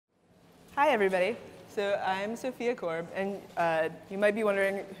Hi, everybody. So I'm Sophia Korb, and you might be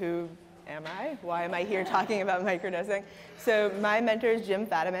wondering, who am I? Why am I here talking about microdosing? So my mentor is Jim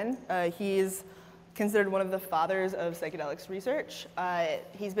Fadiman. He's considered one of the fathers of psychedelics research.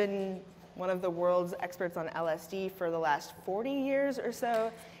 He's been one of the world's experts on LSD for the last 40 years or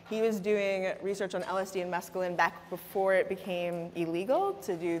so. He was doing research on LSD and mescaline back before it became illegal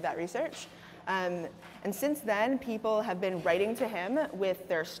to do that research. And since then, people have been writing to him with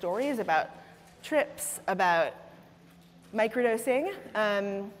their stories about trips, about microdosing,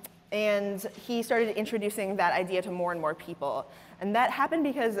 and he started introducing that idea to more and more people. And that happened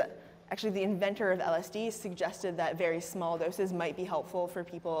because actually the inventor of LSD suggested that very small doses might be helpful for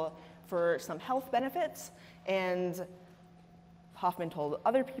people for some health benefits. And Hoffman told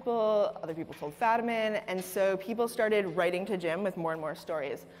other people told Fadiman, and so people started writing to Jim with more and more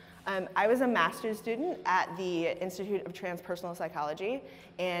stories. I was a master's student at the Institute of Transpersonal Psychology,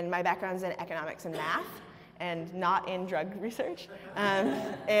 and my background's in economics and math, and not in drug research.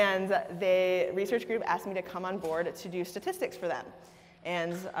 And the research group asked me to come on board to do statistics for them.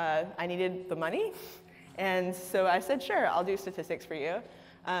 And I needed the money, and so I said, sure, I'll do statistics for you.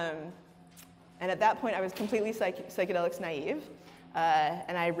 And at that point, I was completely psychedelics naive,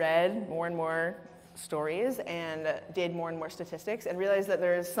 and I read more and more stories and did more and more statistics and realized that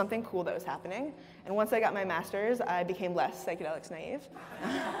there was something cool that was happening. And once I got my master's, I became less psychedelics naive.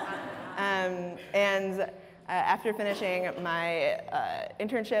 After finishing my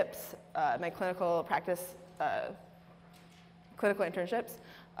internships, my clinical practice, clinical internships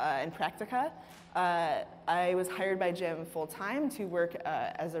and practica, I was hired by Jim full-time to work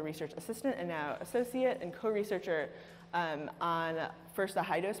as a research assistant and now associate and co-researcher on first the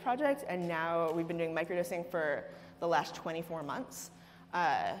high-dose project, and now we've been doing microdosing for the last 24 months.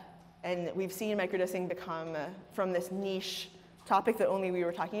 And we've seen microdosing become from this niche topic that only we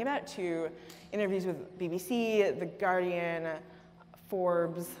were talking about to interviews with BBC, The Guardian,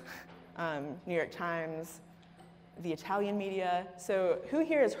 Forbes, New York Times, the Italian media. So who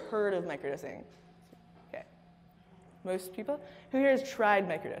here has heard of microdosing? Okay, most people. Who here has tried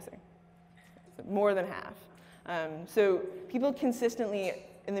microdosing? More than half. So people consistently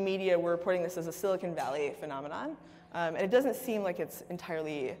in the media were reporting this as a Silicon Valley phenomenon, and it doesn't seem like it's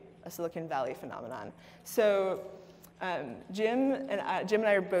entirely a Silicon Valley phenomenon. So Jim and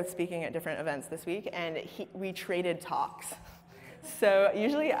I are both speaking at different events this week, and we traded talks. So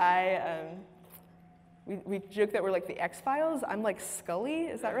usually we joke that we're like the X-Files. I'm like Scully,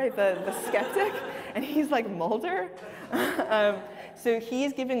 is that right? The skeptic, and he's like Mulder. So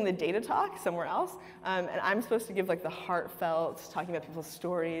he's giving the data talk somewhere else, and I'm supposed to give like the heartfelt, talking about people's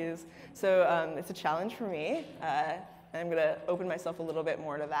stories. So it's a challenge for me. I'm gonna open myself a little bit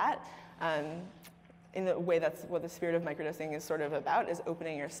more to that. In the way that's what the spirit of microdosing is sort of about, is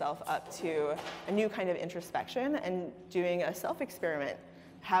opening yourself up to a new kind of introspection and doing a self-experiment.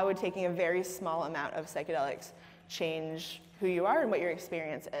 How would taking a very small amount of psychedelics change who you are and what your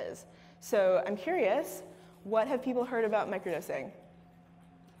experience is? So I'm curious, what have people heard about microdosing?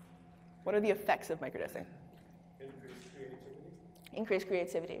 What are the effects of microdosing? Increased creativity. Increased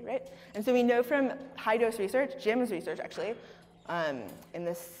creativity, right? And so we know from high-dose research, Jim's research actually, in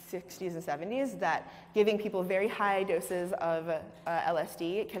the 60s and 70s, that giving people very high doses of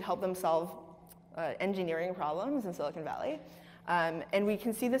LSD can help them solve engineering problems in Silicon Valley. And we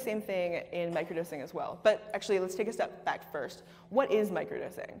can see the same thing in microdosing as well. But actually, let's take a step back first. What is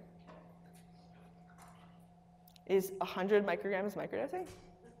microdosing? Is 100 micrograms microdosing?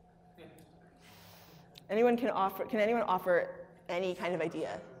 Can anyone offer any kind of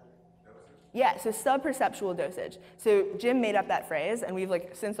idea? Yeah, so sub-perceptual dosage. So Jim made up that phrase, and we've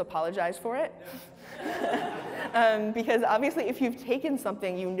like since apologized for it. Because obviously, if you've taken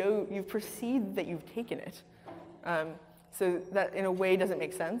something, you know, you've perceived that you've taken it. So that, in a way, doesn't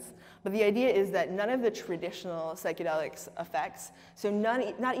make sense. But the idea is that none of the traditional psychedelics effects, so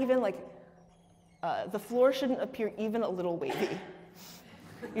not even like, the floor shouldn't appear even a little wavy.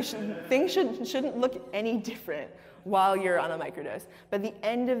 Things shouldn't look any different while you're on a microdose. But at the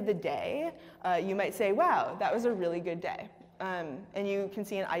end of the day, you might say, wow, that was a really good day. And you can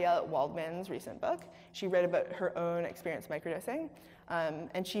see in Ayelet Waldman's recent book, she read about her own experience microdosing,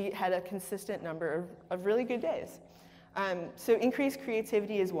 and she had a consistent number of really good days. So increased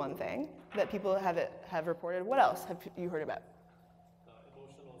creativity is one thing that people have reported. What else have you heard about?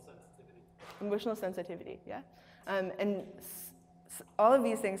 Emotional sensitivity. Emotional sensitivity, yeah. And all of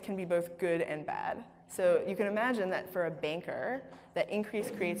these things can be both good and bad. So you can imagine that for a banker, that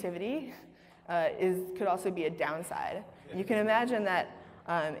increased creativity could also be a downside. You can imagine that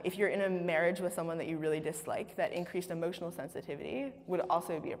If you're in a marriage with someone that you really dislike, that increased emotional sensitivity would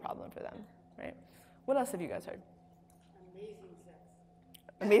also be a problem for them, right? What else have you guys heard?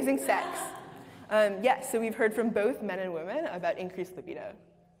 Amazing sex. Yes, so we've heard from both men and women about increased libido.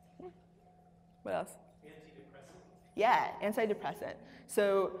 What else? Antidepressant. Yeah, antidepressant.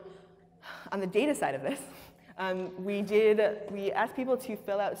 So on the data side of this, we asked people to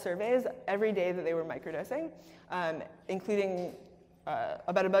fill out surveys every day that they were microdosing, including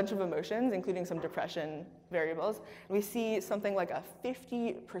about a bunch of emotions, including some depression variables. And we see something like a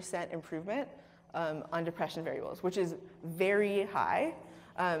 50% improvement on depression variables, which is very high.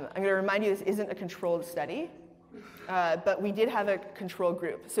 I'm going to remind you this isn't a controlled study, but we did have a control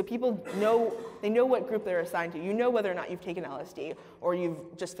group. So people know what group they're assigned to. You know whether or not you've taken LSD or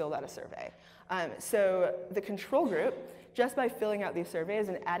you've just filled out a survey. So the control group, just by filling out these surveys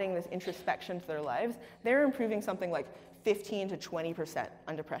and adding this introspection to their lives, they're improving something like 15 to 20%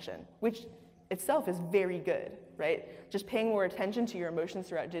 on depression, which itself is very good, right? Just paying more attention to your emotions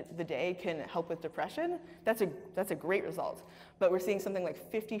throughout the day can help with depression. That's a great result. But we're seeing something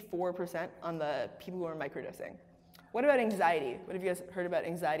like 54% on the people who are microdosing. What about anxiety? What have you guys heard about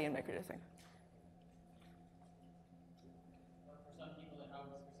anxiety and microdosing? For some people it helps,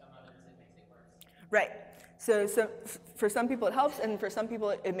 for some others it makes it worse. Right. So for some people it helps, and for some people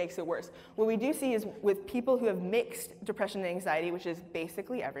it makes it worse. What we do see is with people who have mixed depression and anxiety, which is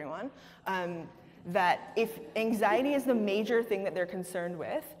basically everyone, that if anxiety is the major thing that they're concerned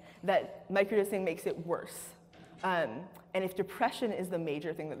with, that microdosing makes it worse. And if depression is the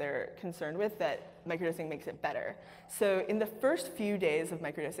major thing that they're concerned with, that microdosing makes it better. So in the first few days of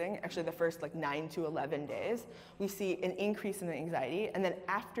microdosing, actually the first like 9 to 11 days, we see an increase in anxiety, and then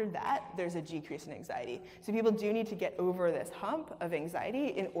after that, there's a decrease in anxiety. So people do need to get over this hump of anxiety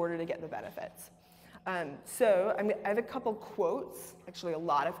in order to get the benefits. So I have a couple quotes, actually a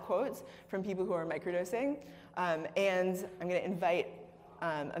lot of quotes, from people who are microdosing, and I'm going to invite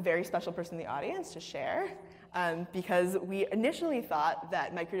a very special person in the audience to share, because we initially thought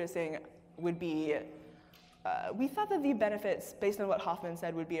that microdosing would be, we thought that the benefits, based on what Hoffman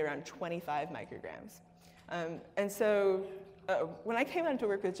said, would be around 25 micrograms. And so when I came out to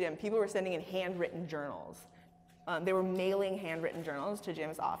work with Jim, people were sending in handwritten journals. They were mailing handwritten journals to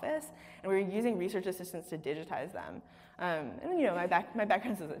Jim's office, and we were using research assistants to digitize them. And you know, my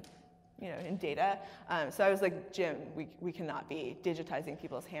background is in data, so I was like, Jim, we cannot be digitizing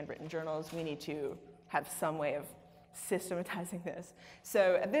people's handwritten journals. We need to have some way of systematizing this.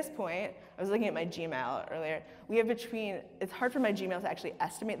 So at this point, I was looking at my Gmail earlier. We have it's hard for my Gmail to actually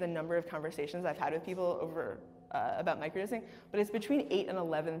estimate the number of conversations I've had with people over about microdosing, but it's between 8,000 and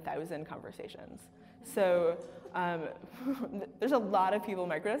 11,000 conversations. So there's a lot of people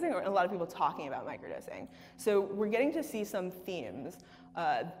microdosing, or a lot of people talking about microdosing. So we're getting to see some themes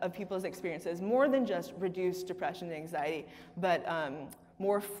of people's experiences, more than just reduced depression and anxiety, but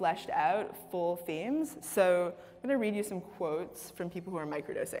more fleshed out, full themes. So I'm going to read you some quotes from people who are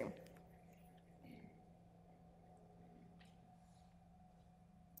microdosing.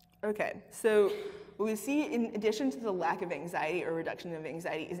 Okay, so what we see in addition to the lack of anxiety or reduction of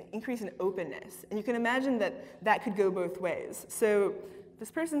anxiety is an increase in openness. And you can imagine that that could go both ways. So this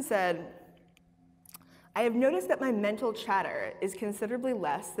person said, I have noticed that my mental chatter is considerably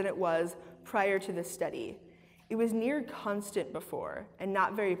less than it was prior to this study. It was near constant before, and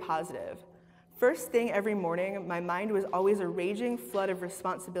not very positive. First thing every morning, my mind was always a raging flood of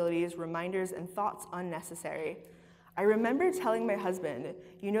responsibilities, reminders, and thoughts unnecessary. I remember telling my husband,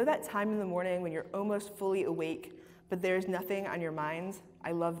 you know that time in the morning when you're almost fully awake, but there's nothing on your minds?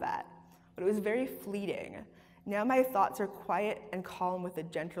 I love that. But it was very fleeting. Now my thoughts are quiet and calm with a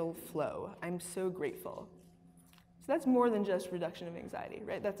gentle flow. I'm so grateful. So that's more than just reduction of anxiety,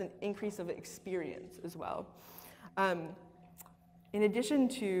 right? That's an increase of experience as well. In addition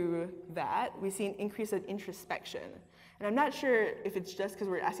to that, we see an increase of introspection. And I'm not sure if it's just because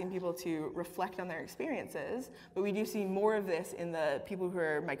we're asking people to reflect on their experiences, but we do see more of this in the people who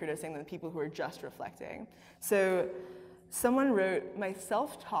are microdosing than the people who are just reflecting. So someone wrote, my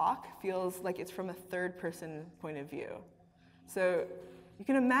self-talk feels like it's from a third-person point of view. So you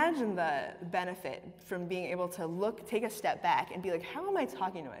can imagine the benefit from being able to take a step back and be like, how am I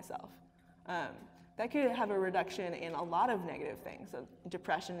talking to myself? That could have a reduction in a lot of negative things, so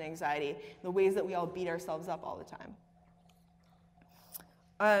depression and anxiety, the ways that we all beat ourselves up all the time.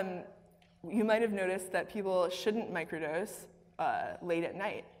 You might have noticed that people shouldn't microdose late at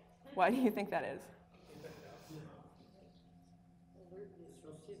night. Why do you think that is?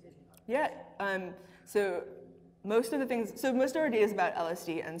 Yeah, so most of the things, so most of our data is about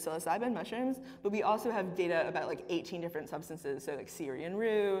LSD and psilocybin mushrooms, but we also have data about like 18 different substances, so like Syrian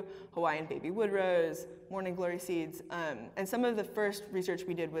rue, Hawaiian baby wood rose, morning glory seeds, and some of the first research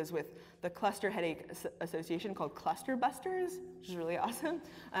we did was with the Cluster Headache Association called Cluster Busters, which is really awesome,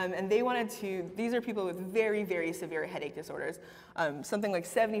 and they wanted to, these are people with very, very severe headache disorders. Something like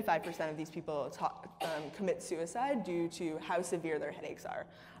 75% of these people commit suicide due to how severe their headaches are.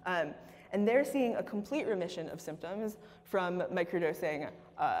 And they're seeing a complete remission of symptoms from microdosing.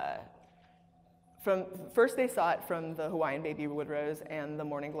 First they saw it from the Hawaiian baby wood rose and the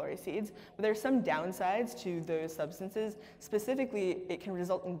morning glory seeds, but there's some downsides to those substances. Specifically, it can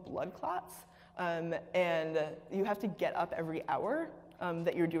result in blood clots, and you have to get up every hour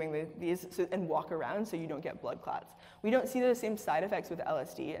that you're doing these and walk around so you don't get blood clots. We don't see those same side effects with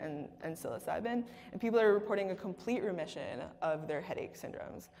LSD and psilocybin, and people are reporting a complete remission of their headache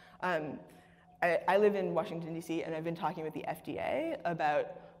syndromes. I live in Washington, D.C., and I've been talking with the FDA about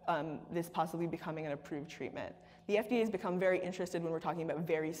this possibly becoming an approved treatment. The FDA has become very interested when we're talking about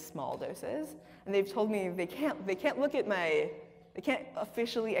very small doses, and they've told me they can't look at they can't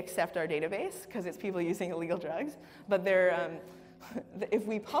officially accept our database because it's people using illegal drugs, but they're if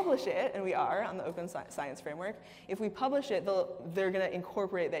we publish it, and we are on the Open Science Framework, if we publish it, they're going to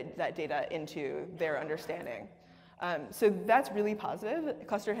incorporate that data into their understanding. So that's really positive.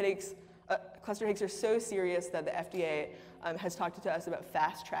 Cluster headaches are so serious that the FDA has talked to us about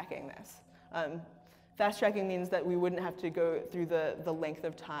fast-tracking this. Fast-tracking means that we wouldn't have to go through the length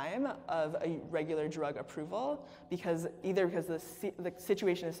of time of a regular drug approval, because the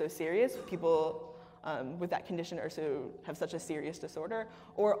situation is so serious, people with that condition also have such a serious disorder,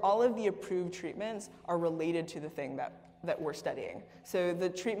 or all of the approved treatments are related to the thing that we're studying. So the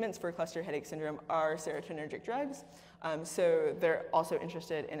treatments for cluster headache syndrome are serotonergic drugs, so they're also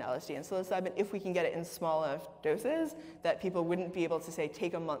interested in LSD and psilocybin if we can get it in small enough doses that people wouldn't be able to, say,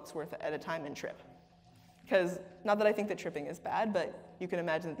 take a month's worth at a time and trip. Because, not that I think that tripping is bad, but you can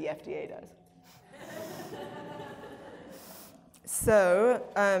imagine that the FDA does. So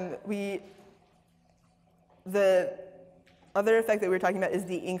the other effect that we were talking about is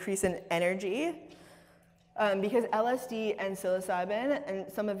the increase in energy. Because LSD and psilocybin and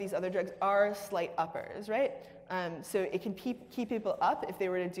some of these other drugs are slight uppers, right? So it can keep people up if they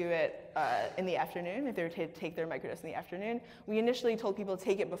were to do it in the afternoon, if they were to take their microdose in the afternoon. We initially told people to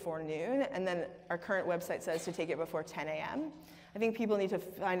take it before noon, and then our current website says to take it before 10 a.m. I think people need to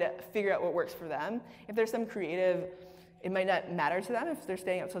figure out what works for them. If there's some creative, it might not matter to them if they're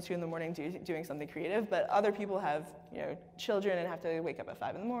staying up till 2 in the morning doing something creative, but other people have children and have to wake up at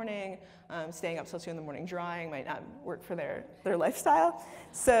 5 in the morning. Staying up till 2 in the morning drawing might not work for their lifestyle.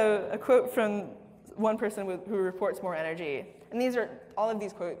 So a quote from one person who reports more energy, and these are all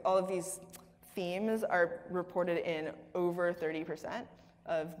of these themes are reported in over 30%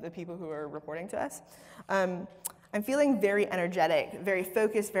 of the people who are reporting to us. I'm feeling very energetic, very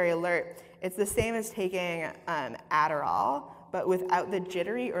focused, very alert. It's the same as taking Adderall, but without the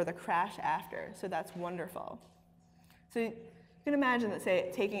jittery or the crash after, so that's wonderful. So you can imagine that,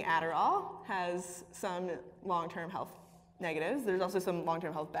 say, taking Adderall has some long-term health negatives. There's also some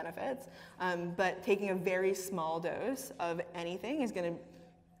long-term health benefits, but taking a very small dose of anything is going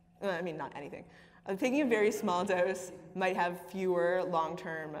to, not anything. Taking a very small dose might have fewer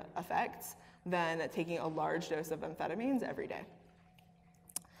long-term effects than taking a large dose of amphetamines every day.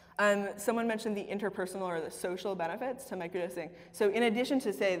 Someone mentioned the interpersonal or the social benefits to microdosing. So in addition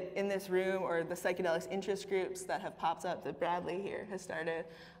to, say, in this room or the psychedelics interest groups that have popped up that Bradley here has started,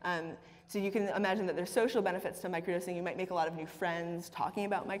 so you can imagine that there's social benefits to microdosing. You might make a lot of new friends talking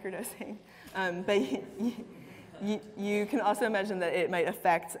about microdosing, but you can also imagine that it might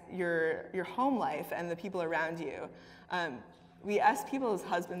affect your home life and the people around you. We asked people's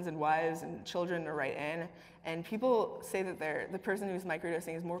husbands and wives and children to write in, and people say that the person who's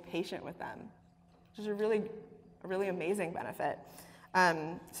microdosing is more patient with them, which is a really amazing benefit.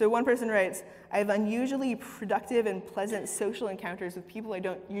 So one person writes, I have unusually productive and pleasant social encounters with people I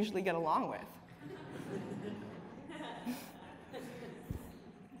don't usually get along with.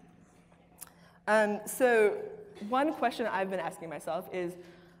 So one question I've been asking myself is,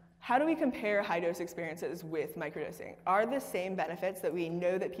 how do we compare high-dose experiences with microdosing? Are the same benefits that we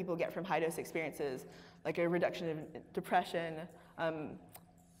know that people get from high-dose experiences, like a reduction of depression,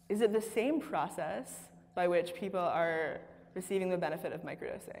 is it the same process by which people are receiving the benefit of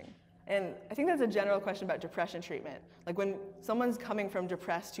microdosing? And I think that's a general question about depression treatment. Like when someone's coming from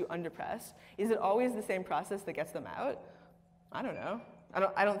depressed to undepressed, is it always the same process that gets them out? I don't know.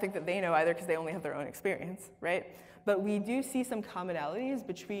 I don't think that they know either because they only have their own experience, right? But we do see some commonalities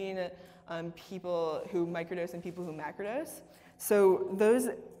between people who microdose and people who macrodose. So those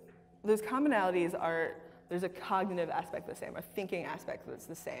commonalities are, there's a cognitive aspect the same, a thinking aspect that's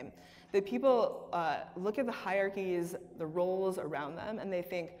the same. That people look at the hierarchies, the roles around them, and they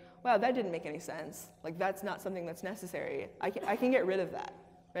think, wow, that didn't make any sense. Like, that's not something that's necessary. I can get rid of that,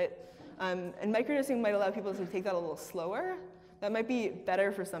 right? And microdosing might allow people to take that a little slower. That might be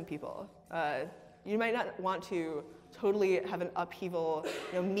better for some people. You might not want to totally have an upheaval,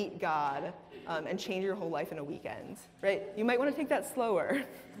 meet God, and change your whole life in a weekend, right? You might want to take that slower.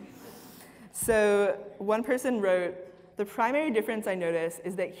 So one person wrote, "The primary difference I noticed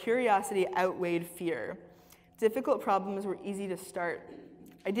is that curiosity outweighed fear. Difficult problems were easy to start.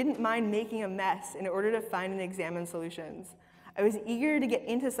 I didn't mind making a mess in order to find and examine solutions. I was eager to get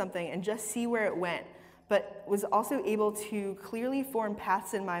into something and just see where it went, but was also able to clearly form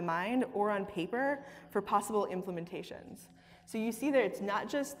paths in my mind or on paper for possible implementations." So you see that it's not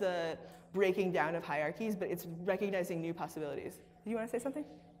just the breaking down of hierarchies, but it's recognizing new possibilities. Do you want to say something?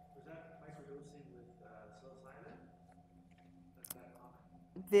 Was that microdosing with psilocybin? That's that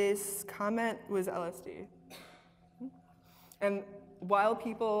comment? This comment was LSD. And while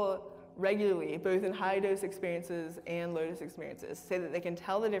people regularly, both in high dose experiences and low dose experiences, say that they can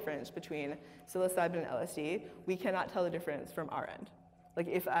tell the difference between psilocybin and LSD, we cannot tell the difference from our end. Like,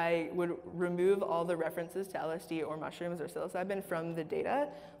 if I would remove all the references to LSD or mushrooms or psilocybin from the data,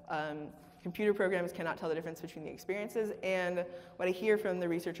 computer programs cannot tell the difference between the experiences. And what I hear from the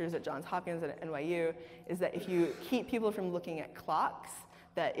researchers at Johns Hopkins and at NYU is that if you keep people from looking at clocks,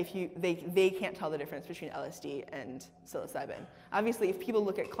 that they can't tell the difference between LSD and psilocybin. Obviously, if people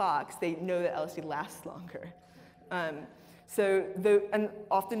look at clocks, they know that LSD lasts longer. And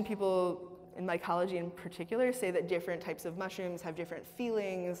often people in mycology in particular say that different types of mushrooms have different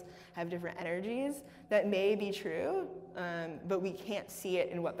feelings, have different energies. That may be true, but we can't see it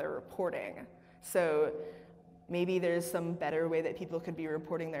in what they're reporting. So maybe there's some better way that people could be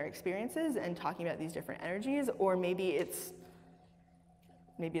reporting their experiences and talking about these different energies, or maybe it's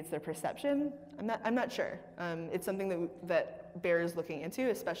their perception. I'm not sure. It's something that bears looking into,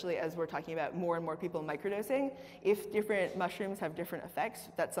 especially as we're talking about more and more people microdosing. If different mushrooms have different effects,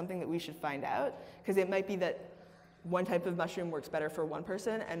 that's something that we should find out, because it might be that one type of mushroom works better for one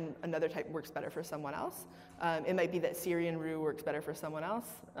person and another type works better for someone else. It might be that Syrian rue works better for someone else.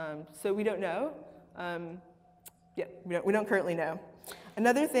 So we don't know. We don't currently know.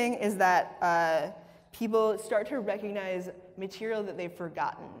 Another thing is that people start to recognize material that they've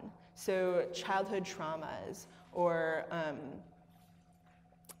forgotten. So childhood traumas, or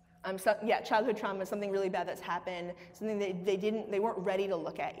childhood trauma, something really bad that's happened, something that they weren't ready to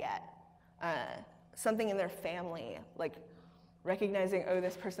look at yet. Something in their family, like recognizing, oh,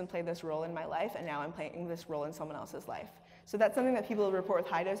 this person played this role in my life, and now I'm playing this role in someone else's life. So that's something that people report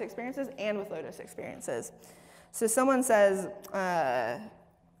with high dose experiences and with low dose experiences. So someone says, I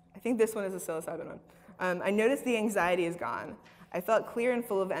think this one is a psilocybin one. I noticed the anxiety is gone. I felt clear and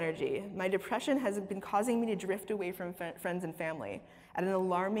full of energy. My depression has been causing me to drift away from friends and family at an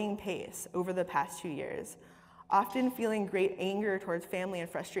alarming pace over the past 2 years, often feeling great anger towards family and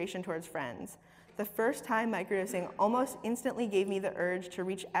frustration towards friends. The first time microdosing almost instantly gave me the urge to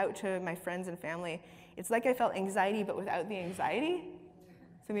reach out to my friends and family. It's like I felt anxiety, but without the anxiety.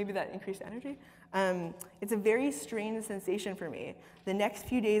 So maybe that increased energy. It's a very strange sensation for me. The next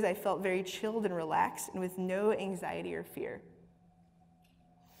few days I felt very chilled and relaxed and with no anxiety or fear.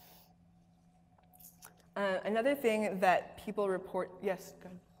 Another thing that people report, yes, go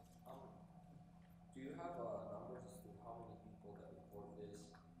ahead. Do you have numbers as to how many people that report this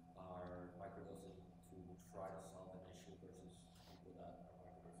are microdosing to try to solve an issue versus people that are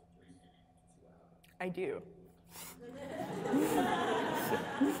microdosing just to see what happens? I do.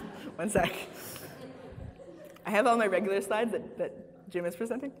 One sec. I have all my regular slides that Jim is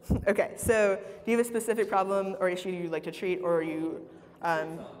presenting. Okay, so do you have a specific problem or issue you'd like to treat, or are you?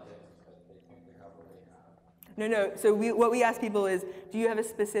 No. So what we ask people is, do you have a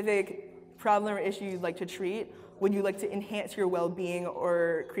specific problem or issue you'd like to treat? Would you like to enhance your well-being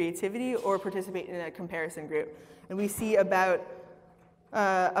or creativity, or participate in a comparison group? And we see about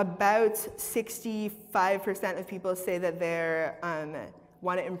 65% of people say that they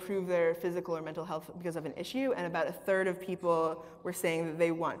want to improve their physical or mental health because of an issue, and about a third of people were saying that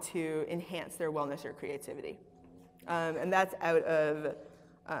they want to enhance their wellness or creativity. And that's out of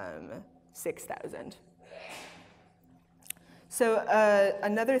 6,000. So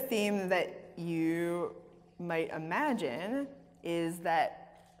another theme that you might imagine is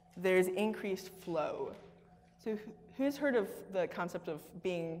that there's increased flow. So who's heard of the concept of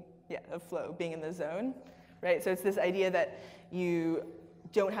being, of flow, being in the zone, right? So it's this idea that you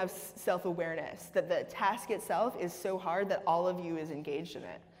don't have self-awareness, that the task itself is so hard that all of you is engaged in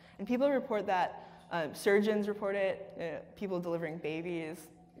it. And people report that, surgeons report it, people delivering babies.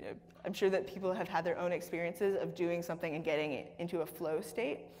 I'm sure that people have had their own experiences of doing something and getting it into a flow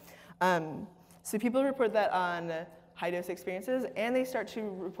state. So people report that on high-dose experiences, and they start to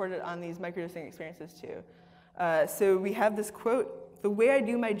report it on these microdosing experiences too. So we have this quote: "The way I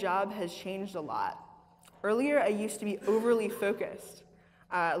do my job has changed a lot. Earlier, I used to be overly focused,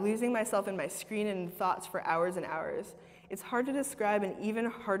 losing myself in my screen and thoughts for hours and hours. It's hard to describe and even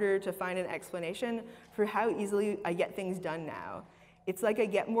harder to find an explanation for how easily I get things done now. It's like I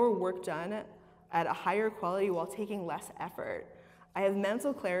get more work done at a higher quality while taking less effort. I have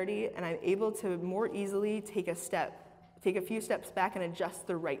mental clarity, and I'm able to more easily take a few steps back and adjust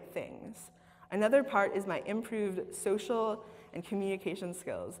the right things. Another part is my improved social and communication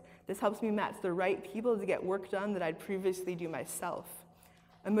skills. This helps me match the right people to get work done that I'd previously do myself.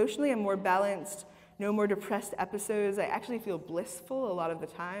 Emotionally, I'm more balanced, no more depressed episodes. I actually feel blissful a lot of the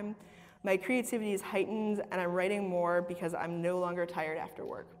time. My creativity is heightened, and I'm writing more because I'm no longer tired after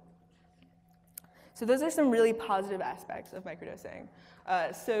work." So those are some really positive aspects of microdosing.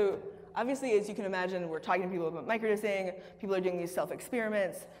 So obviously, as you can imagine, we're talking to people about microdosing, people are doing these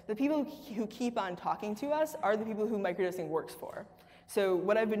self-experiments. The people who keep on talking to us are the people who microdosing works for. So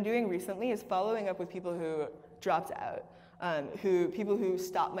what I've been doing recently is following up with people who dropped out, people who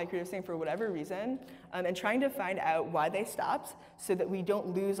stopped microdosing for whatever reason, and trying to find out why they stopped so that we don't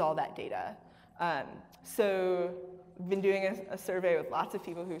lose all that data. So we've been doing a survey with lots of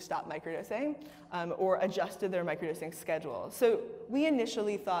people who stopped microdosing or adjusted their microdosing schedule. So we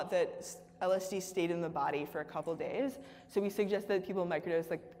initially thought that LSD stayed in the body for a couple days. So we suggest that people microdose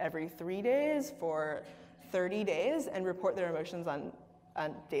like every 3 days for 30 days and report their emotions on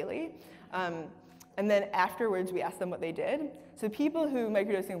daily. And then afterwards, we asked them what they did. So people who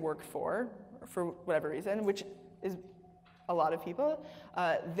microdosing worked for whatever reason, which is a lot of people,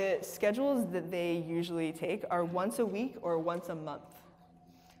 the schedules that they usually take are once a week or once a month.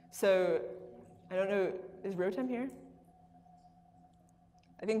 So I don't know, is Rotem here?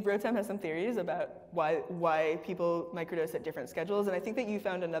 I think Rotem has some theories about why people microdose at different schedules, and I think that you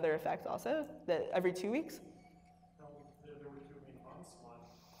found another effect also, that every 2 weeks? No, there were two main ones. One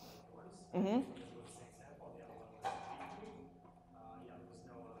yours, Mm-hmm. which was the same sample, the other one was weekly. Yeah, there was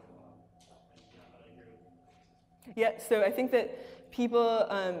no other one. Yeah, but I agree. Yeah, so I think that people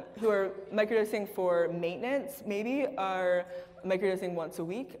who are microdosing for maintenance maybe are microdosing once a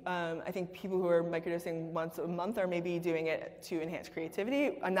week. I think people who are microdosing once a month are maybe doing it to enhance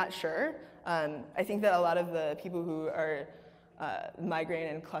creativity. I'm not sure. I think that a lot of the people who are migraine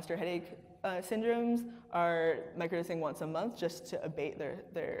and cluster headache syndromes are microdosing once a month just to abate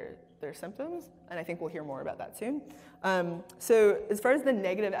their symptoms, and I think we'll hear more about that soon. So as far as the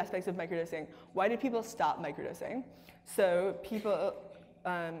negative aspects of microdosing, why did people stop microdosing? So people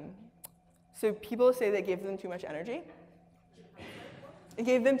say that it gave them too much energy. It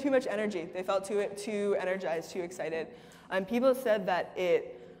gave them too much energy. They felt too energized, too excited. People said that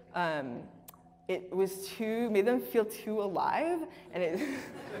it made them feel too alive, and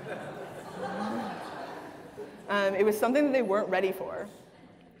it was something that they weren't ready for.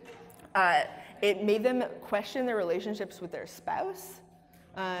 It made them question their relationships with their spouse,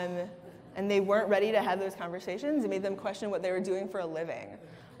 and they weren't ready to have those conversations. It made them question what they were doing for a living.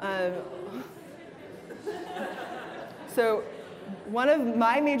 So one of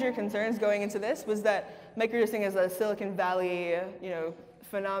my major concerns going into this was that microdosing is a Silicon Valley,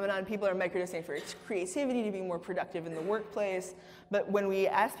 phenomenon. People are microdosing for creativity, to be more productive in the workplace. But when we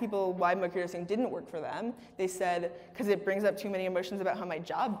asked people why microdosing didn't work for them, they said, because it brings up too many emotions about how my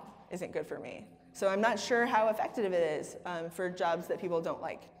job isn't good for me. So I'm not sure how effective it is for jobs that people don't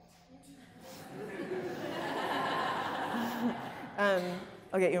like.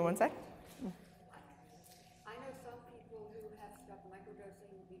 I'll get you in one sec. I know some people who have stopped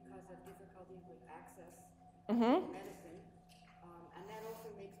microdosing because of difficulties with access to medicine. And that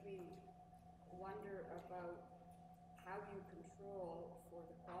also makes me wonder about how you control for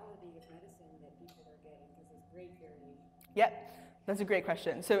the quality of medicine that people are getting, because there's great variation. Yep, that's a great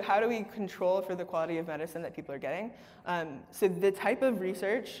question. So how do we control for the quality of medicine that people are getting? So the type of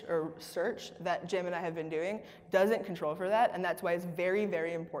research or search that Jim and I have been doing doesn't control for that, and that's why it's very,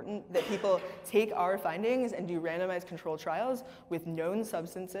 very important that people take our findings and do randomized control trials with known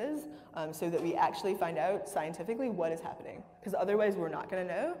substances so that we actually find out scientifically what is happening, because otherwise we're not going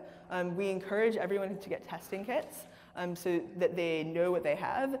to know. We encourage everyone to get testing kits. so that they know what they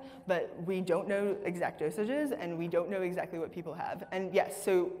have, but we don't know exact dosages, and we don't know exactly what people have. And yes,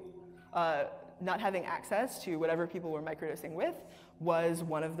 so not having access to whatever people were microdosing with was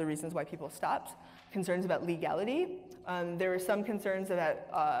one of the reasons why people stopped. Concerns about legality. There were some concerns about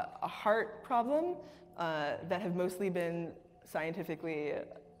a heart problem that have mostly been scientifically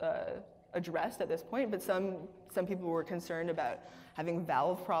addressed at this point, but some people were concerned about having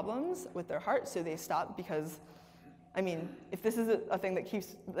valve problems with their heart, so they stopped because, I mean, if this is a thing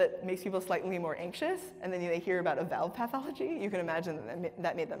that makes people slightly more anxious, and then they hear about a valve pathology, you can imagine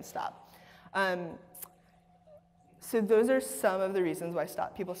that made them stop. So those are some of the reasons why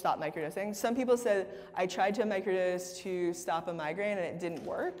people stopped microdosing. Some people said, I tried to microdose to stop a migraine and it didn't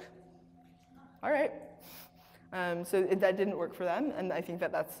work. All right. So that didn't work for them, and I think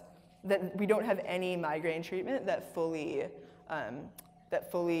that we don't have any migraine treatment that fully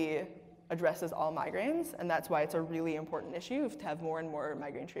addresses all migraines, and that's why it's a really important issue to have more and more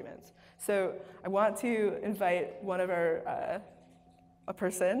migraine treatments. So I want to invite one of our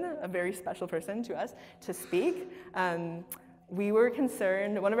a very special person to us, to speak. We were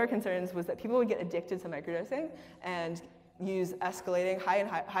concerned, one of our concerns was that people would get addicted to microdosing and use escalating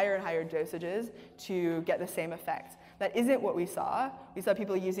higher and higher dosages to get the same effect. That isn't what we saw. We saw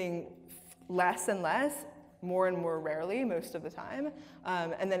people using less and less, more and more rarely most of the time,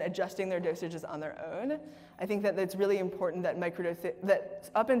 and then adjusting their dosages on their own. I think that it's really important that that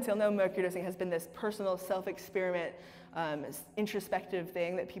up until now, microdosing has been this personal self-experiment, introspective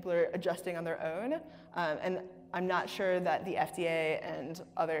thing that people are adjusting on their own. And I'm not sure that the FDA and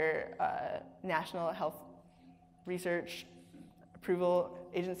other national health research approval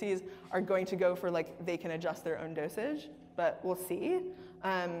agencies are going to go for they can adjust their own dosage, but we'll see.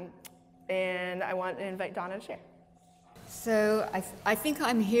 And I want to invite Donna to share. So I think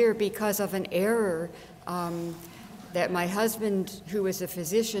I'm here because of an error that my husband, who was a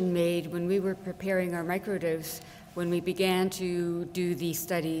physician, made when we were preparing our microdose, when we began to do the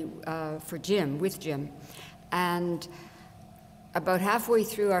study with Jim. And about halfway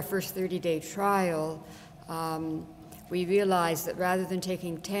through our first 30-day trial, we realized that rather than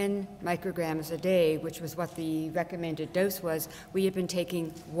taking 10 micrograms a day, which was what the recommended dose was, we had been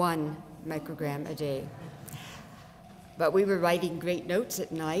taking 1 microgram a day. But we were writing great notes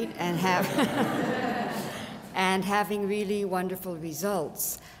at night and having really wonderful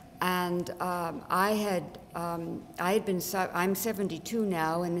results. And I'm 72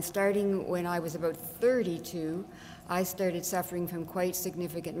 now, and starting when I was about 32, I started suffering from quite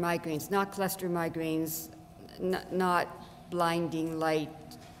significant migraines, not cluster migraines, not blinding light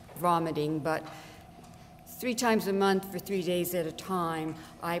vomiting, but 3 times a month for 3 days at a time.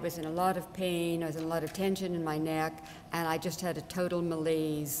 I was in a lot of pain, I was in a lot of tension in my neck, and I just had a total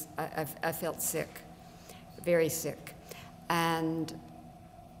malaise. I felt sick, very sick. And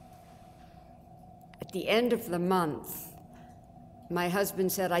at the end of the month, my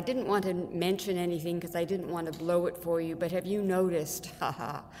husband said, I didn't want to mention anything because I didn't want to blow it for you, but have you noticed,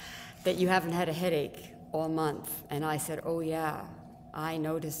 that you haven't had a headache all month? And I said, oh yeah, I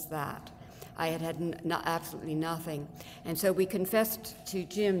noticed that. I had absolutely nothing. And so we confessed to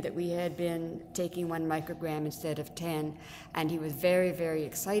Jim that we had been taking 1 microgram instead of 10, and he was very, very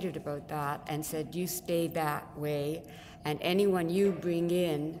excited about that and said, you stay that way, and anyone you bring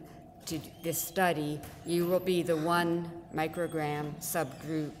in to this study, you will be the 1 microgram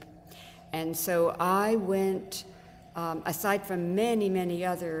subgroup. And so I went, aside from many, many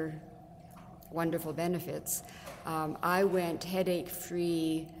other wonderful benefits, I went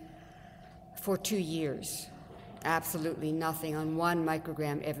headache-free for 2 years, absolutely nothing, on 1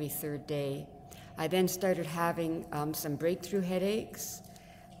 microgram every 3rd day. I then started having some breakthrough headaches,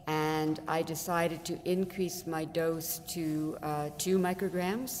 and I decided to increase my dose to 2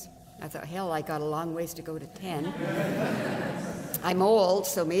 micrograms. I thought, hell, I got a long ways to go to 10. I'm old,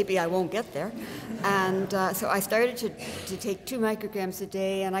 so maybe I won't get there. And so I started to take 2 micrograms a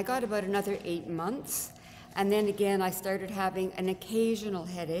day, and I got about another 8 months. And then again, I started having an occasional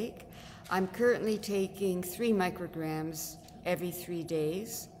headache. I'm currently taking 3 micrograms every 3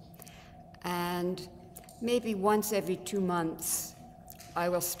 days. And maybe once every 2 months, I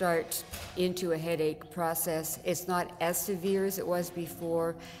will start into a headache process. It's not as severe as it was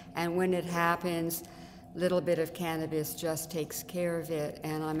before, and when it happens, a little bit of cannabis just takes care of it,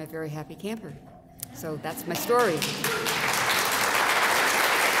 and I'm a very happy camper. So that's my story.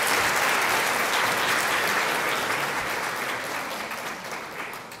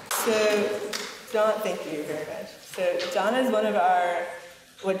 So, Donna, thank you very much. So, Donna is one of our,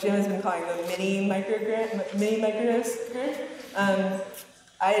 what Jim has been calling the mini microdose group.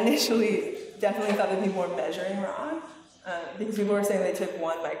 I initially definitely thought that people were measuring wrong, because people were saying they took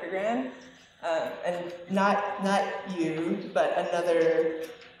 1 microgram, and not you, but another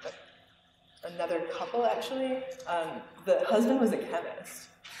couple actually. The husband was a chemist,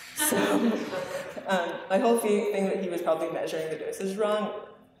 so my whole thing that he was probably measuring the doses wrong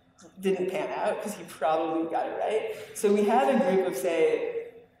didn't pan out because he probably got it right. So we have a group of, say,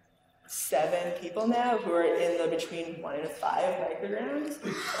 7 people now who are in the between 1 and 5 micrograms,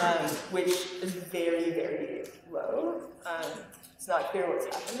 which is very, very low. It's not clear what's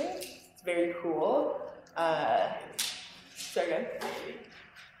happening. It's very cool. Sorry, again?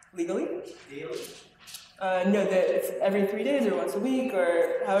 Legally? Daily? No, it's every 3 days or once a week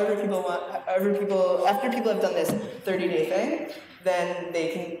or however people want. After people have done this 30-day thing, then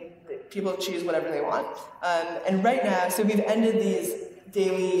people choose whatever they want. And right now, so we've ended these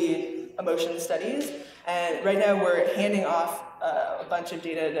daily emotion studies, and right now we're handing off a bunch of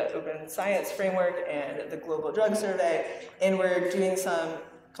data to Open Science Framework and the Global Drug Survey, and we're doing some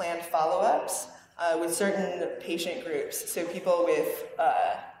planned follow-ups with certain patient groups. So people with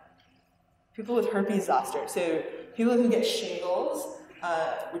herpes zoster, so people who get shingles,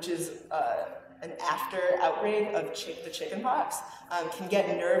 which is an after outbreak of the chickenpox, can get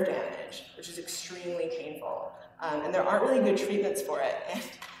nerve damage, which is extremely painful. And there aren't really good treatments for it. And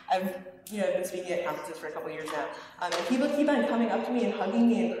I've been speaking at conferences for a couple of years now, and people keep on coming up to me and hugging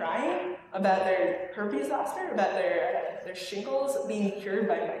me and crying about their herpes zoster, about their shingles being cured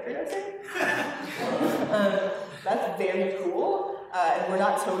by microdosing. That's very cool, and we're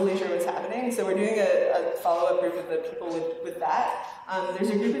not totally sure what's happening. So we're doing a follow-up group with the people with that. There's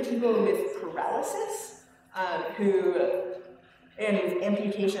a group of people with paralysis and with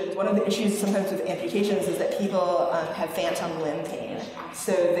amputations. One of the issues sometimes with amputations is that people have phantom limb pain.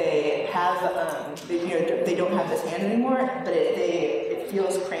 So they have, they don't have this hand anymore, but it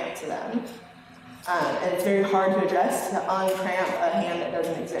feels cramped to them. And it's very hard to address to uncramp a hand that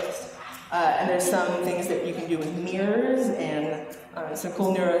doesn't exist. And there's some things that you can do with mirrors and some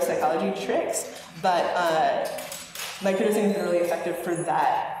cool neuropsychology tricks, but microdosing has been really effective for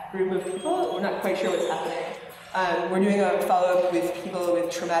that group of people. We're not quite sure what's happening. We're doing a follow-up with people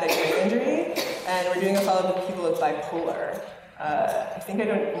with traumatic brain injury, and we're doing a follow-up with people with bipolar. I think I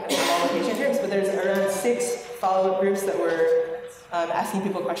don't know all the patient groups, but there's around 6 follow-up groups that we're asking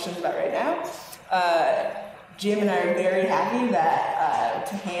people questions about right now. Jim and I are very happy that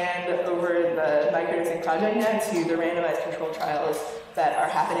to hand over the microdosing project now to the randomized controlled trials that are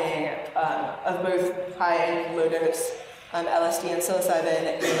happening of both high and low dose LSD and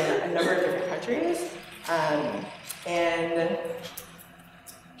psilocybin in a number of different countries. And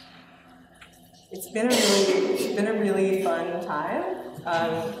it's been a really fun time.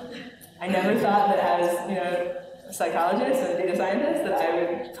 I never thought that as a psychologist and a data scientist that I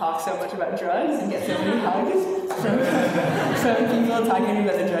would talk so much about drugs and get so many hugs from people talking to me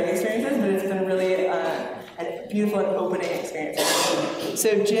about their drug experiences, but it's been really a beautiful and opening experience.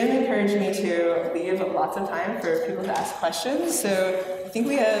 So Jim encouraged me to leave lots of time for people to ask questions. So I think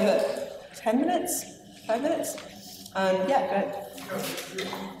we have 10 minutes, 5 minutes. Yeah, go ahead. Some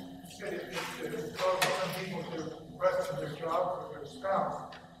people to question their job or their spouse.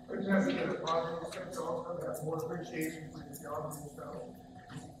 But it has to get a positive sense also that more appreciation for the job and yourself.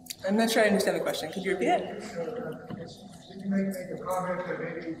 I'm not sure I understand the question. Could you repeat it? Did you make a comment that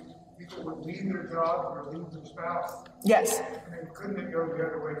maybe people would leave their job or leave their spouse? Yes. And couldn't it go the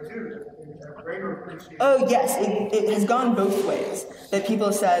other way too? That they have greater appreciation? Oh, yes. It has gone both ways. That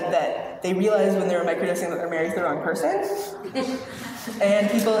people said that they realized when they were microdosing that they're married to the wrong person. And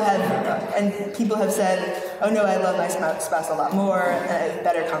people have said, oh no, I love my spouse a lot more, and I have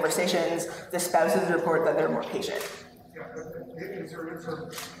better conversations. The spouses report that they're more patient. Yeah, is there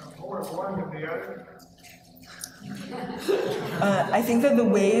more of one than the other? I think that the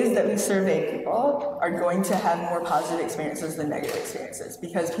ways that we survey people are going to have more positive experiences than negative experiences,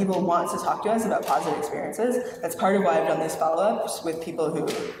 because people want to talk to us about positive experiences. That's part of why I've done these follow-ups with people who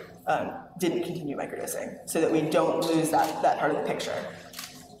didn't continue microdosing, so that we don't lose that part of the picture.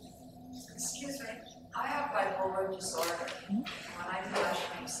 Excuse me, I have bipolar disorder. When I flash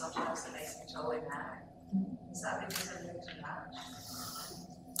things, sometimes it makes me totally mad. Is that because I'm doing too much?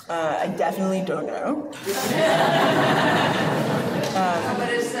 I definitely don't know. But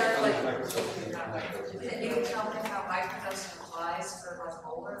is there can you tell me how microdosing applies for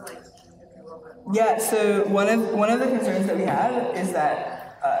bipolar? Like, can you give me a little bit more? Yeah, so one of the concerns that we have is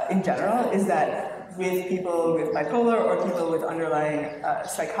that, in general, is that with people with bipolar or people with underlying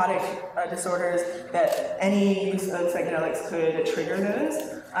psychotic disorders, that any use of psychedelics could trigger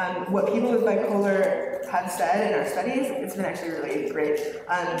those. What people with bipolar have said in our studies, it's been actually really great.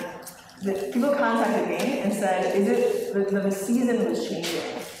 people contacted me and said, is it, the season was changing.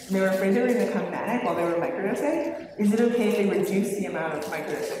 And they were afraid they were going to become manic while they were microdosing. Is it okay if they reduce the amount of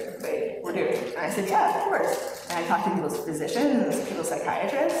microdosing they were doing? And I said, yeah, of course. And I talked to people's physicians and people's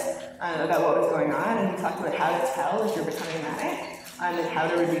psychiatrists about what was going on, and we talked about how to tell if you're becoming manic, and how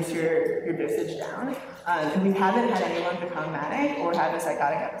to reduce your dosage down. And we haven't had anyone become manic or have a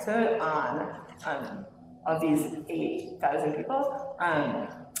psychotic episode on of these 8,000 people.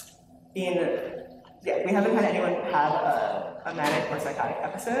 We haven't had anyone have a manic or psychotic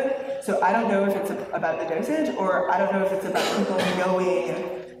episode. So I don't know if it's about the dosage, or I don't know if it's about people knowing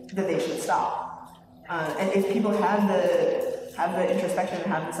that they should stop. And if people have the introspection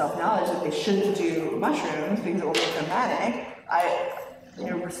and have the self-knowledge that they shouldn't do mushrooms because it will make them manic, I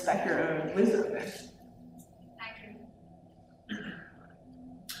respect your own wisdom there.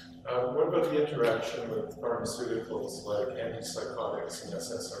 What about the interaction with pharmaceuticals like antipsychotics and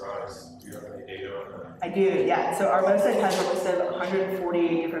SSRIs? Do you have any data on that? I do, yeah. So our website has a list of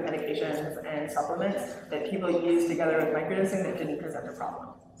 140 different medications and supplements that people use together with microdosing that didn't present a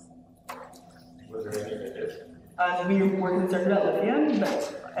problem. Was there any that did? We were concerned about lithium,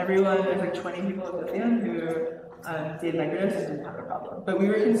 but there's like 20 people with lithium who did microdose and didn't have a problem. But we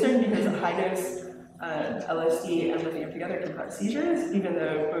were concerned because high dose LSD and lithium together can cause seizures, even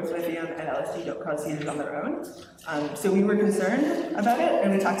though both lithium and LSD don't cause seizures on their own. So we were concerned about it,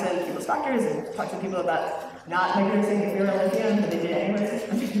 and we talked to people's doctors and talked to people about not microdosing if they were on lithium, but they did it anyways.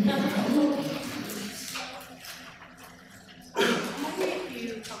 Maybe if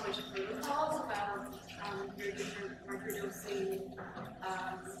you publish protocols about your different microdosing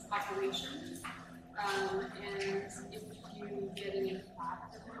populations, and if you get any flack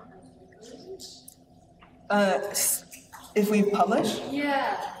from If we publish?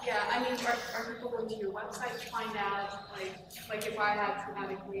 Yeah. I mean, are people going to your website to find out, like if I had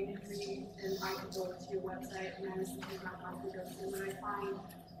traumatic brain injury, and I could go to your website and I was thinking about microdosing, would I find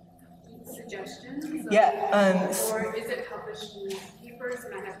suggestions? Yeah. Or is it published in papers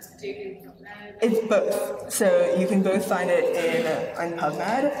and I have to dig in PubMed? It's both. So you can both find it on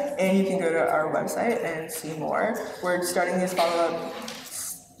PubMed, and you can go to our website and see more. We're starting these follow-up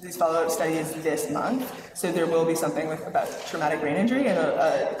studies this month, so there will be something about traumatic brain injury and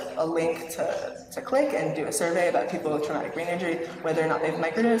a link to click and do a survey about people with traumatic brain injury, whether or not they've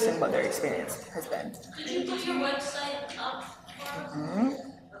microdosed and what their experience has been. Did you put your website up?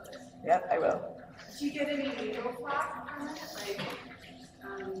 Yep, I will. Do you get any legal flack from it? Like,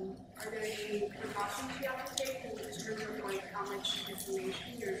 are there any precautions you have to take in terms of like how much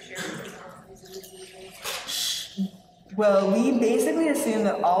information you're sharing about these individuals? Well, we basically assume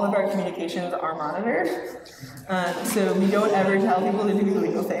that all of our communications are monitored. So we don't ever tell people to do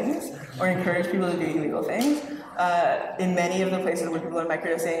illegal things or encourage people to do illegal things. In many of the places where people are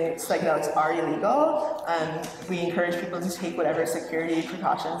microdosing, psychedelics are illegal. We encourage people to take whatever security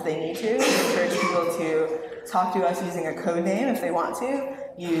precautions they need to. We encourage people to talk to us using a code name if they want to,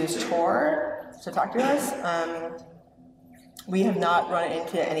 use Tor to talk to us. We have not run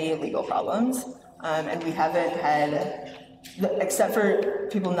into any legal problems. And we haven't had, except for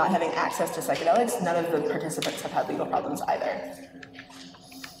people not having access to psychedelics, none of the participants have had legal problems either.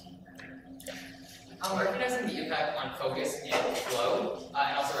 Recognizing the impact on focus and flow,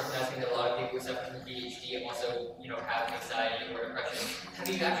 and also recognizing that a lot of people who suffer from ADHD also, have anxiety or depression. Have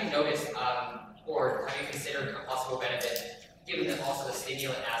you actually noticed, or have you considered a possible benefit, given that also the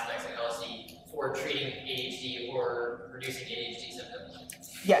stimulant aspects of LSD for treating ADHD or reducing ADHD symptoms?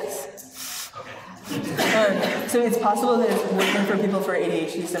 Yes. Okay. So it's possible that it's working for people for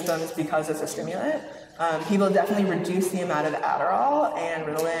ADHD symptoms because it's a stimulant. People definitely reduce the amount of Adderall and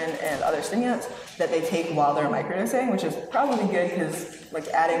Ritalin and other stimulants that they take while they're microdosing, which is probably good because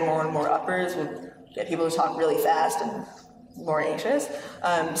adding more and more uppers will get people to talk really fast and more anxious.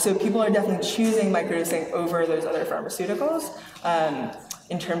 So people are definitely choosing microdosing over those other pharmaceuticals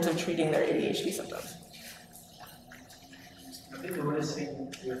in terms of treating their ADHD symptoms. I've been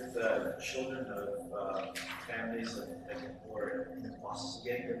noticing with children of families who are in the process of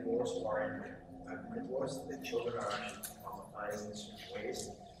getting divorced or are in divorce, the children are actually traumatized in certain ways.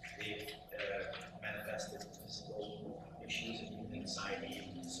 They've manifested physical issues and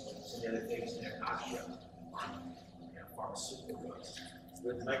anxiety and so many other things, and they're actually on pharmaceutical drugs.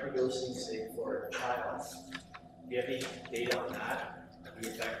 With microdosing, say for a child, do you have any data on that? Are they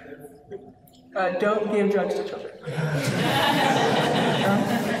effective? Don't give drugs to children.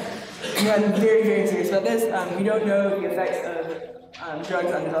 I'm very, very serious about this. We don't know the effects of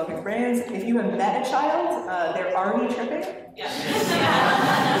drugs on developing brains. If you have met a child, they're already tripping.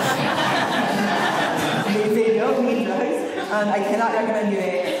 They don't need drugs. I cannot recommend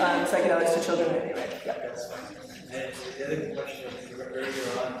giving psychedelics to children in any way. Yeah. That's fine. And the other question earlier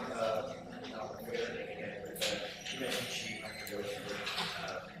on, you mentioned cheap microdose for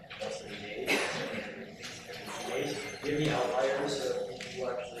less than 8 days. Do you have any outliers of people who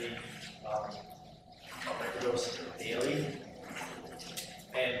actually microdose daily?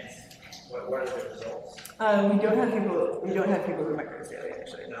 And what are the results? We don't have people who microdose daily,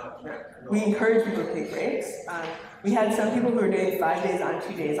 actually. No. We encourage people to take breaks. We had some people who were doing 5 days on,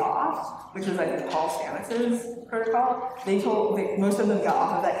 2 days off, which was like Paul Stamets' protocol. Most of them got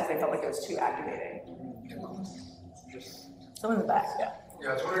off of that because they felt like it was too activating. Someone in the back, yeah. Yeah,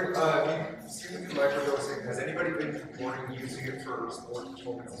 I was wondering, you seem to be microdosing. Has anybody been reporting using it for sport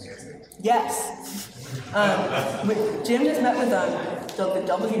enhancing? Yes. Jim just met with the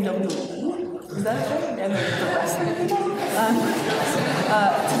WWE. Is that a thing? And the wrestling people?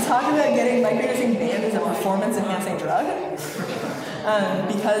 To talk about getting microdosing banned as a performance-enhancing drug.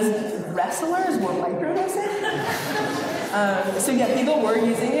 Because wrestlers were microdosing. So yeah, people were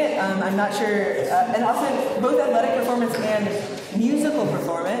using it. I'm not sure. And also, both athletic performance and musical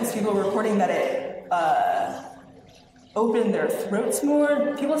performance, people were reporting that it opened their throats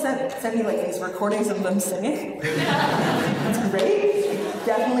more. People sent me like these recordings of them singing. It's great.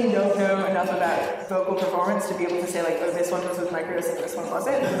 Definitely don't know enough about vocal performance to be able to say like, oh, this one was with microdosing, this one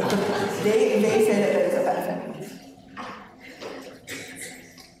wasn't. They say that there's a benefit.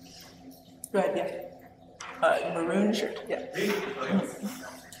 Go ahead, yeah. Maroon shirt, yeah.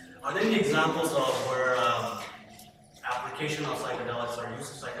 Are there any examples of where application of psychedelics or use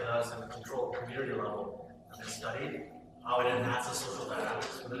of psychedelics at a controlled community level have been studied? How it enhances social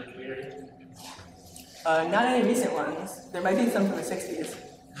dynamics within a community? Not any recent ones. There might be some from the 60s.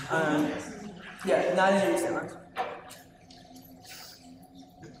 Yeah, not any recent ones.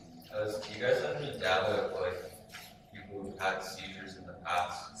 Do you guys have any data of like people who've had seizures in the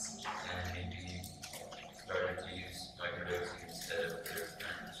past and maybe started to use microdosing instead of their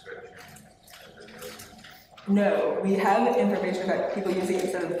prescription? No, we have information about people using it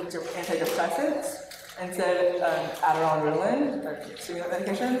instead of antidepressants, instead of Adderall and Ritalin, or stimulant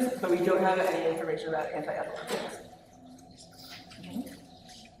medications, but we don't have any information about anti-epileptics.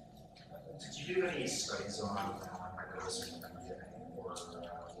 Did you do any studies on microdosing or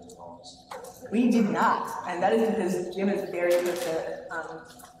We did not, and that is because Jim is very interested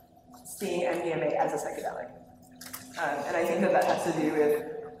seeing MDMA as a psychedelic. And I think that has to do with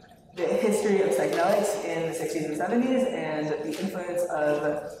the history of psychedelics in the 60s and 70s and the influence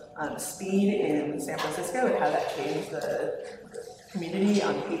of speed in San Francisco and how that changed the community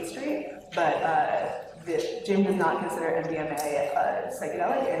on Haight Street. But Jim does not consider MDMA a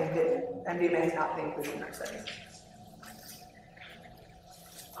psychedelic, and MDMA has not been included in our studies.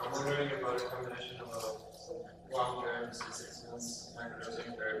 I'm wondering about a combination of a long-term 6 months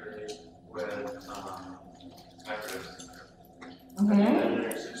microdosing therapy with microdosing. And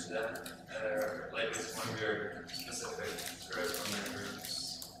research that, like it's one of your specific correspondent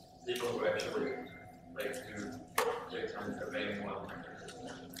groups, people who actually like to take time for paying one.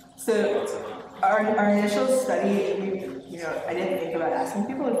 So our initial study, I didn't think about asking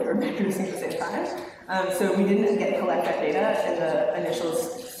people if they were microdosing at the same time. So we didn't collect that data in the initial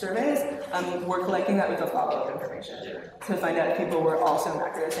surveys. We're collecting that with the follow-up information to find out if people were also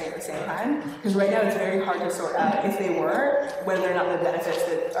microdosing at the same time. Because right now it's very hard to sort out if they were, whether or not the benefits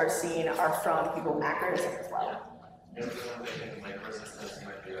that are seen are from people macrodosing as well. I think micro-resistance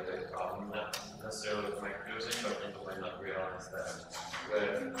might be a big problem, not necessarily with microdosing, but people might not realize that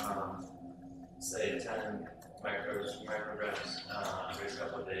with, say, 10 micrograms every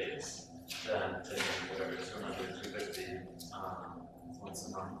couple of days, then taking whatever 200, 250 once a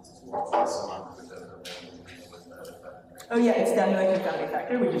month with that effect. Oh yeah, it's definitely a confounding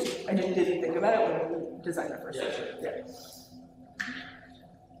factor. I just didn't think about it when we designed the first session. Yeah.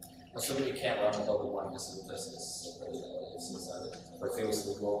 Assuming you can't run a double blind just with this, but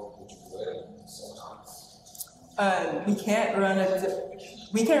famously go, would you do it, and so on? We can't run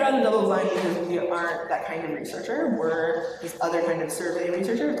a double blind because we aren't that kind of researcher. We're this other kind of survey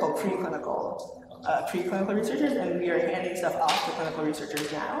researcher called preclinical researchers, and we are handing stuff off to clinical researchers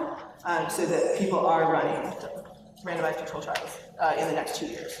now, so that people are running randomized control trials in the next 2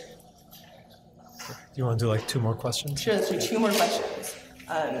 years. Do you want to do like 2 more questions? Sure, let's do 2 more questions.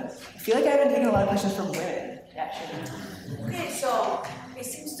 I feel like I haven't taken a lot of questions from women. Yeah, sure. Okay, so it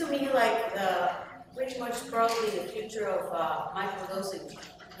seems to me like pretty much probably the future of microdosing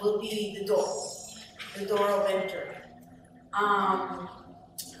will be the door of entry.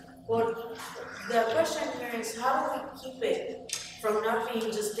 But the question here is, how do we keep it from not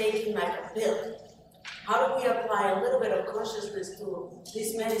being just taken like a pill? how do we apply a little bit of consciousness to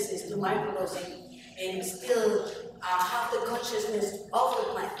these medicines, to microdosing, and still have the consciousness of the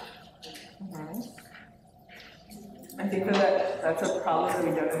plant? I think that's a problem that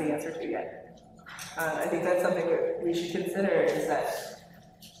we don't know the answer to yet. I think that's something that we should consider is that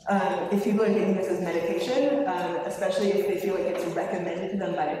if people are taking this as medication, especially if they feel like it's recommended to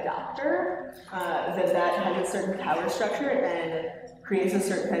them by a doctor, that has a certain power structure and creates a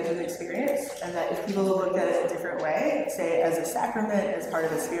certain type of experience, and that if people look at it a different way, say as a sacrament, as part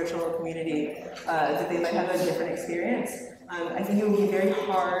of a spiritual community, that they might have a different experience. I think it would be very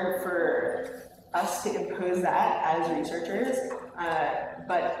hard for us to impose that as researchers,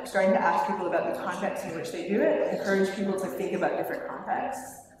 but starting to ask people about the context in which they do it, encourage people to think about different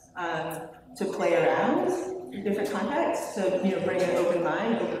contexts, to play around in different contexts, to bring an open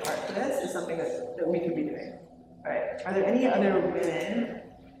mind, open heart to this is something that we could be doing. All right, are there any other women?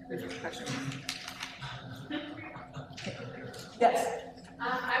 There's a question. Yes?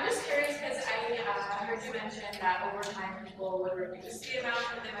 I'm just curious because I heard you mention that over time people would reduce the amount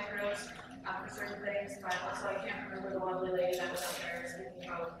that they microdose for certain things, but also I can't remember the lovely lady that was out there speaking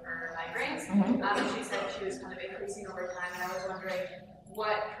about her migraines. And she said she was kind of increasing over time, and I was wondering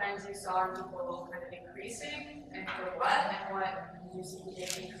what trends you saw in people kind of increasing, and for what, and what you see they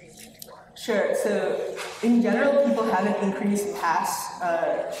decreasing for. Sure, so in general, people haven't increased past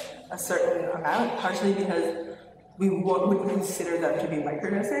a certain amount, partially because we wouldn't consider them to be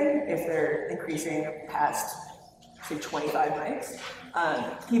microdosing if they're increasing past, say, 25 mics.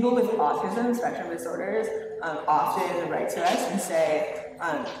 People with autism spectrum disorders often write to us and say,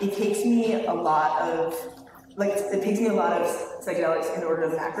 it takes me a lot of psychedelics in order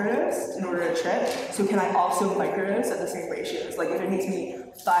to macrodose, in order to trip, so can I also microdose at the same ratios? Like if it takes me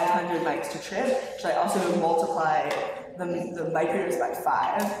 500 mics to trip, should I also multiply the microdose by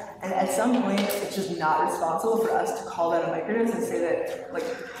 5? And at some point, it's just not responsible for us to call that a microdose and say that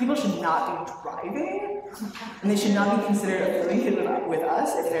people should not be driving, and they should not be considered affiliated with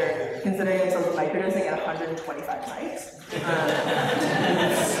us if they're considering themselves microdosing at 125 mics.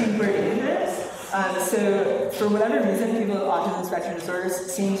 It's super dangerous. So for whatever reason, people with autism spectrum disorders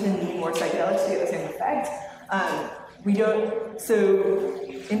seem to need more psychedelics to get the same effect. So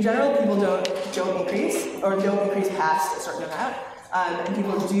in general, people don't increase past a certain amount, and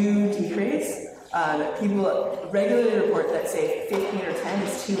people do decrease. People regularly report that, say, 15 or 10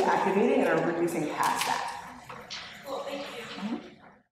 is too activating and are reducing past that.